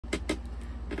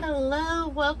Hello,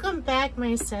 welcome back,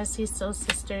 my sassy soul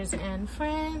sisters and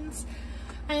friends.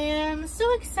 I am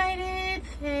so excited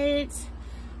that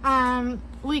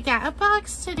we got a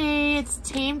box today. It's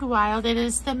Tamed Wild. It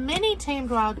is the mini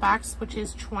Tamed Wild box, which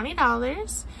is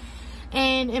 $20.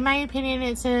 And in my opinion,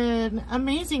 it's an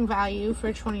amazing value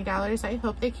for $20. I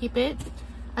hope they keep it.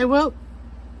 I will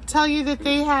tell you that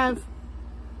they have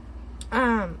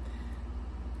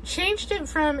changed it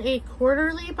from a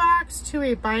quarterly box to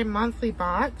a bi-monthly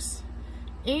box,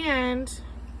 and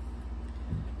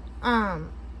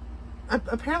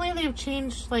apparently they've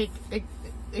changed like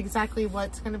exactly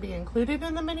what's going to be included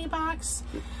in the mini box,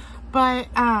 but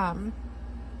I'm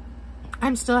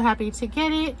still happy to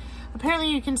get it.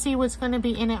 Apparently you can see what's going to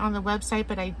be in it on the website,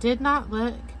 but I did not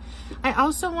look. I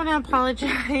also want to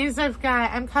apologize.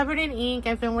 I'm covered in ink.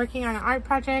 I've been working on an art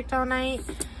project all night.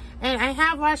 And I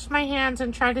have washed my hands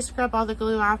and tried to scrub all the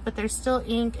glue off, but there's still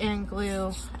ink and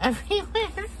glue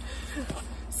everywhere.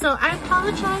 So I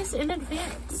apologize in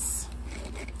advance.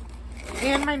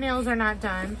 And my nails are not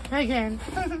done again.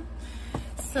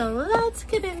 So let's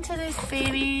get into this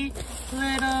baby.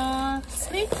 Little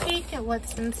sneak peek at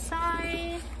what's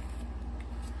inside.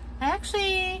 I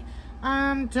actually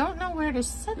don't know where to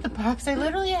set the box. I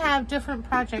literally have different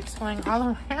projects going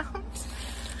all around.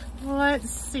 Let's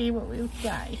see what we've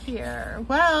got here.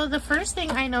 Well, the first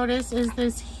thing I noticed is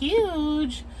this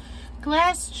huge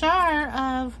glass jar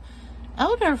of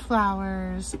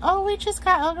elderflowers. Oh, we just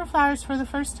got elderflowers for the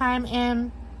first time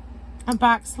in a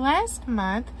box last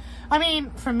month. I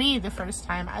mean, for me, the first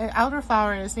time.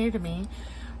 Elderflower is new to me.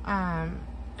 And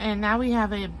now we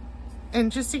have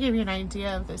and just to give you an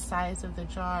idea of the size of the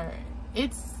jar,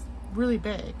 it's really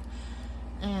big.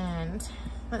 And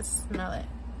let's smell it.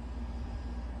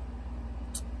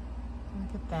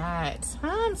 Look at that.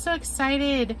 Oh, I'm so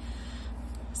excited.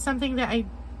 Something that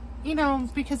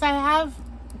because I have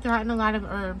gotten a lot of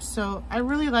herbs, so I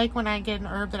really like when I get an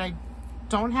herb that I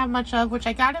don't have much of, which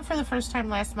I got it for the first time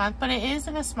last month, but it is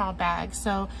in a small bag,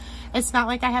 so it's not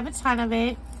like I have a ton of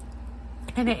it,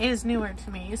 and it is newer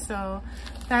to me, so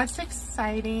that's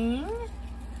exciting.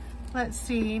 Let's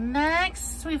see.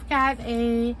 Next, we've got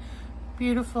a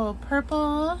beautiful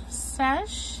purple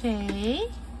sachet.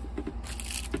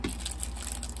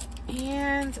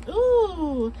 And,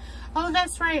 ooh, oh,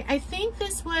 that's right. I think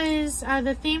this was,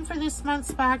 the theme for this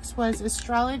month's box was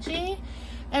astrology.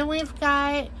 And we've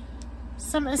got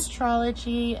some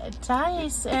astrology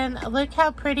dice. And look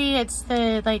how pretty. It's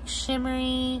the, like,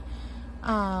 shimmery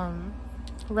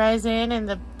resin in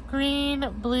the green,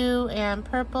 blue, and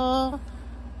purple.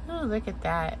 Ooh, look at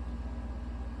that.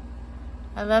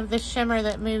 I love the shimmer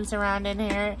that moves around in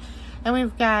here. And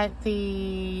we've got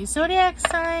the zodiac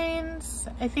signs.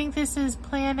 I think this is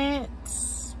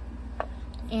planets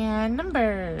and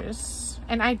numbers.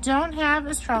 And I don't have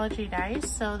astrology dice,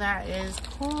 so that is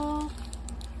cool.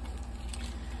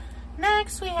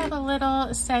 Next, we have a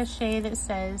little sachet that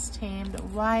says Tamed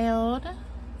Wild.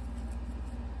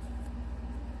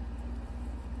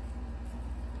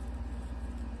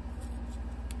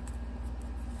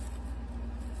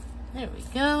 There we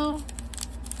go.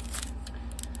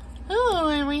 Ooh,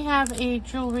 and we have a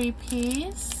jewelry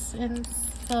piece in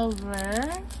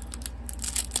silver.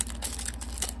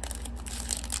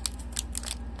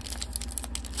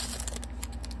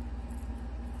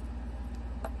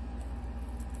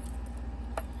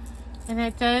 And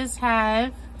it does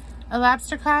have a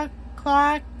lobster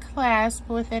claw clasp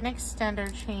with an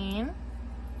extender chain.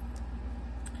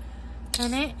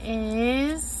 And it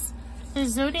is the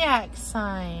zodiac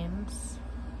signs.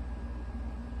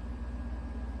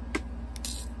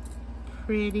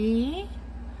 Pretty.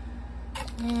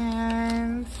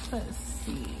 And let's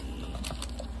see.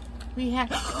 We have,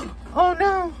 oh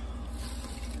no,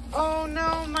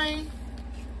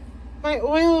 my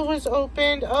oil was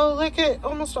opened. Oh, look at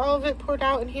almost all of it poured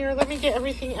out in here. Let me get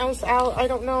everything else out. I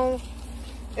don't know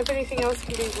if anything else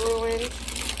can be ruined.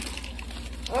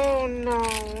 Oh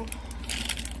no.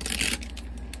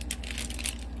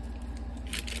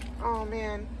 Oh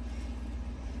man.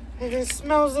 And it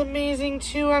smells amazing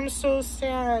too. I'm so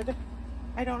sad.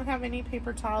 I don't have any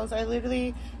paper towels. I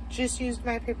literally just used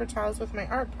my paper towels with my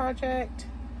art project.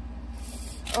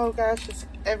 Oh gosh, it's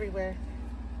everywhere.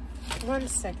 One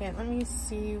second, let me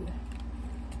see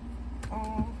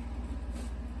what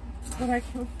I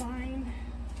can find.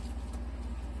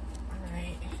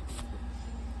 Alright.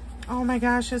 Oh my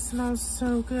gosh, it smells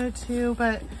so good too,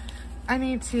 but I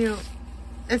need to,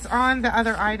 it's on the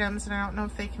other items and I don't know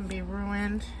if they can be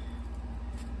ruined.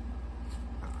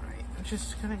 I'm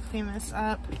just gonna clean this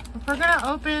up. I'm gonna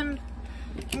open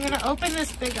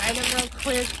this big item real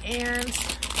quick and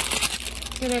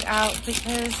get it out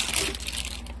because,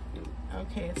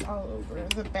 okay, it's all over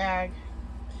the bag.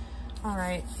 All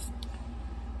right.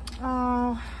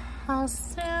 Oh, how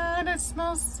sad. It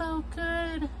smells so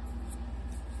good.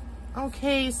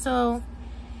 Okay, so,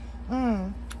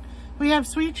 we have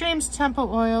Sweet Dreams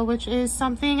Temple Oil, which is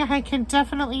something I can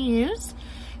definitely use.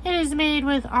 It is made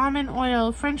with almond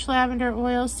oil, French lavender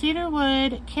oil, cedar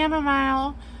wood,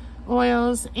 chamomile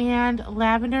oils, and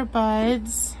lavender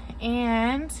buds.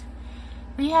 And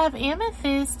we have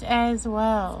amethyst as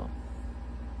well.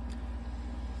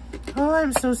 Oh,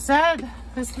 I'm so sad.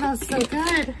 This smells so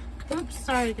good. Oops,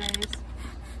 sorry guys.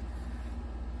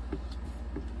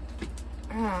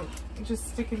 I'm just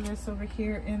sticking this over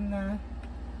here in the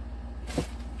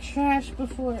trash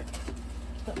before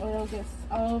the oil gets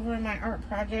all over my art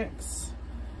projects.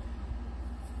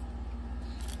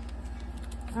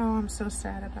 Oh, I'm so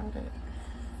sad about it.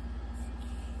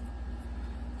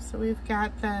 So we've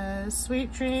got the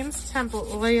Sweet Dreams Temple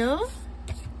Oil.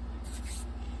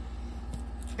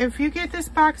 If you get this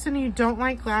box and you don't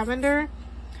like lavender,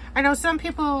 I know some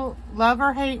people love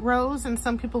or hate rose and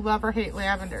some people love or hate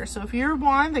lavender. So if you're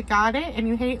one that got it and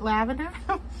you hate lavender,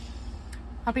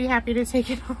 I'll be happy to take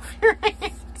it off your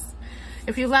hands.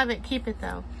 If you love it, keep it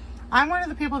though. I'm one of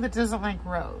the people that doesn't like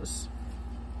rose.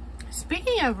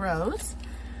 Speaking of rose,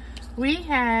 we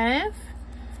have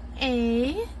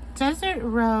a desert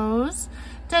rose.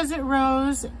 Desert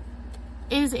rose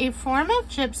is a form of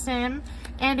gypsum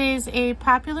and is a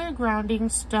popular grounding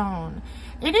stone.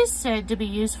 It is said to be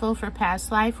useful for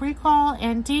past life recall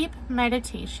and deep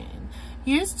meditation.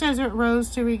 Use desert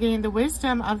rose to regain the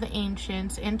wisdom of the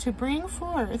ancients and to bring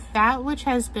forth that which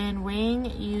has been weighing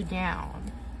you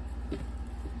down.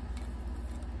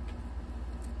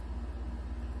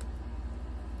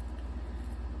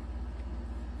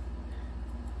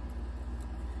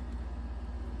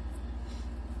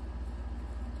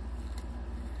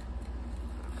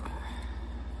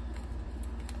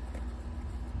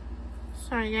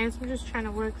 Sorry guys, I'm just trying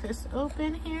to work this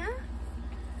open here.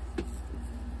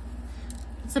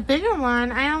 It's a bigger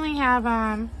one. I only have,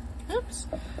 oops,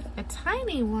 a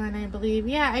tiny one, I believe.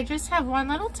 Yeah, I just have one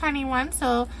little tiny one,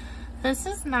 so this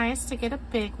is nice to get a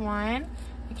big one.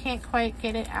 I can't quite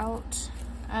get it out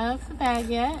of the bag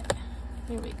yet.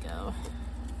 Here we go.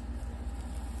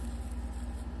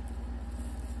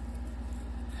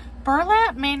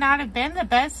 Burlap may not have been the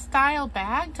best style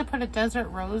bag to put a desert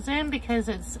rose in because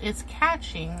it's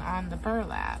catching on the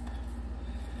burlap.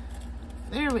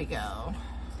 There we go.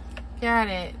 Got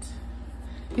it.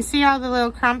 You see all the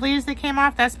little crumblies that came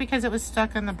off? That's because it was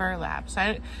stuck in the burlap.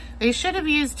 So they should have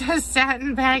used a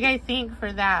satin bag, I think,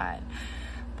 for that.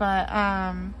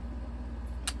 But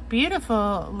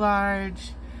beautiful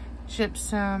large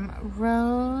gypsum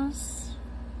rose.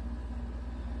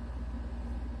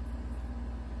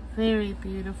 Very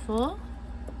beautiful.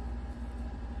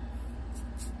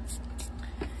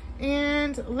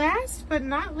 And last but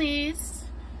not least,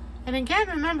 and again,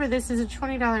 remember this is a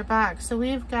 $20 box. So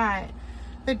we've got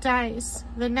the dice,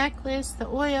 the necklace, the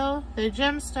oil, the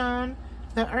gemstone,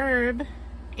 the herb,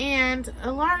 and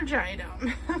a large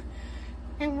item.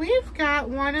 And we've got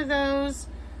one of those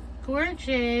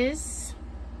gorgeous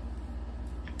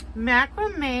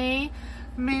macrame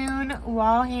moon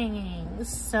wall hangings.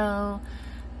 So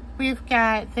we've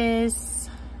got this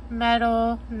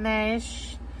metal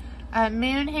mesh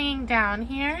moon hanging down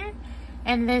here,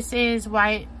 and this is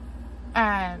white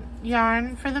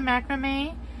yarn for the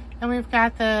macrame, and we've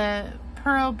got the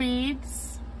pearl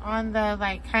beads on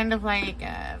the kind of like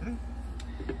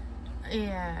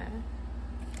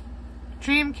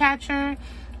dream catcher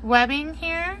webbing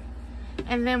here,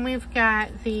 and then we've got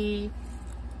the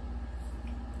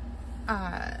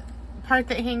part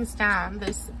that hangs down,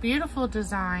 this beautiful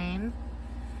design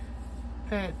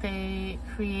that they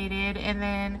created, and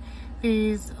then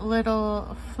these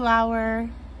little flower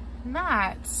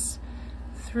knots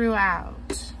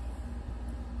throughout.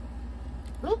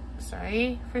 Oops,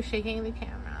 sorry for shaking the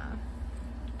camera.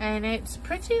 And it's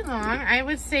pretty long. I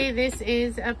would say this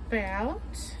is about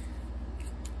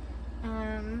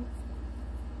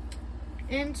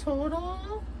in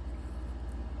total,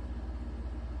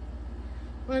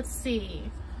 let's see,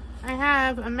 I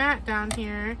have a mat down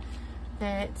here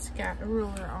that's got a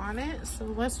ruler on it, so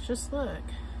let's just look.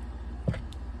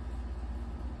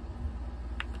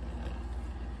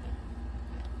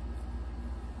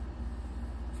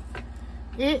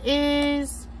 It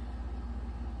is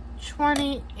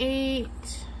 28,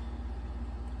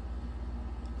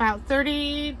 about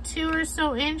 32 or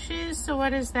so inches. So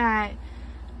what is that?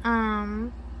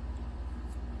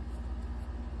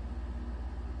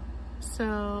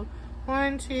 So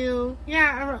 1, 2,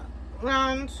 yeah,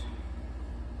 around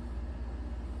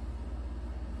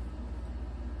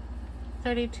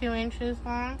 32 inches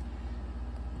long,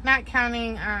 not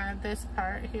counting this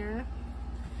part here.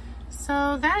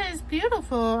 So that is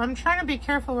beautiful. I'm trying to be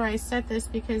careful where I set this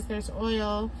because there's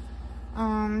oil.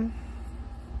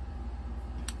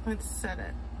 Let's set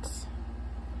it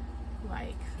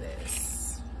like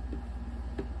this.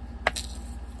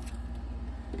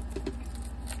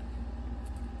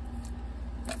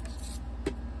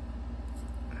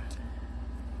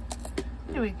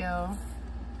 There we go.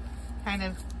 Kind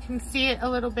of can see it a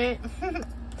little bit.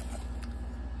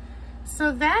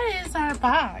 So that is our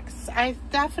box. I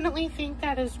definitely think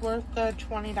that is worth the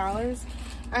 $20.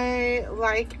 I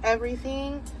like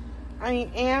everything. I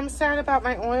am sad about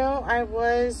my oil. I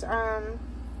was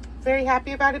very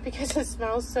happy about it because it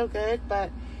smells so good,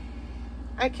 but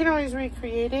I can always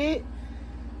recreate it.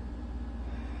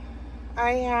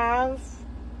 I have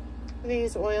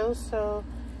these oils, so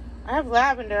I have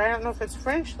lavender. I don't know if it's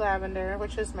French lavender,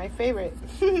 which is my favorite,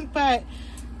 but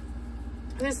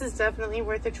this is definitely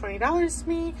worth the $20 to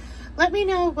me. Let me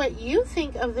know what you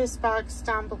think of this box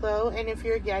down below and if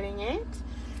you're getting it.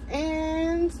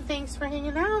 And thanks for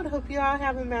hanging out. Hope you all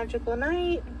have a magical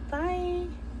night. Bye.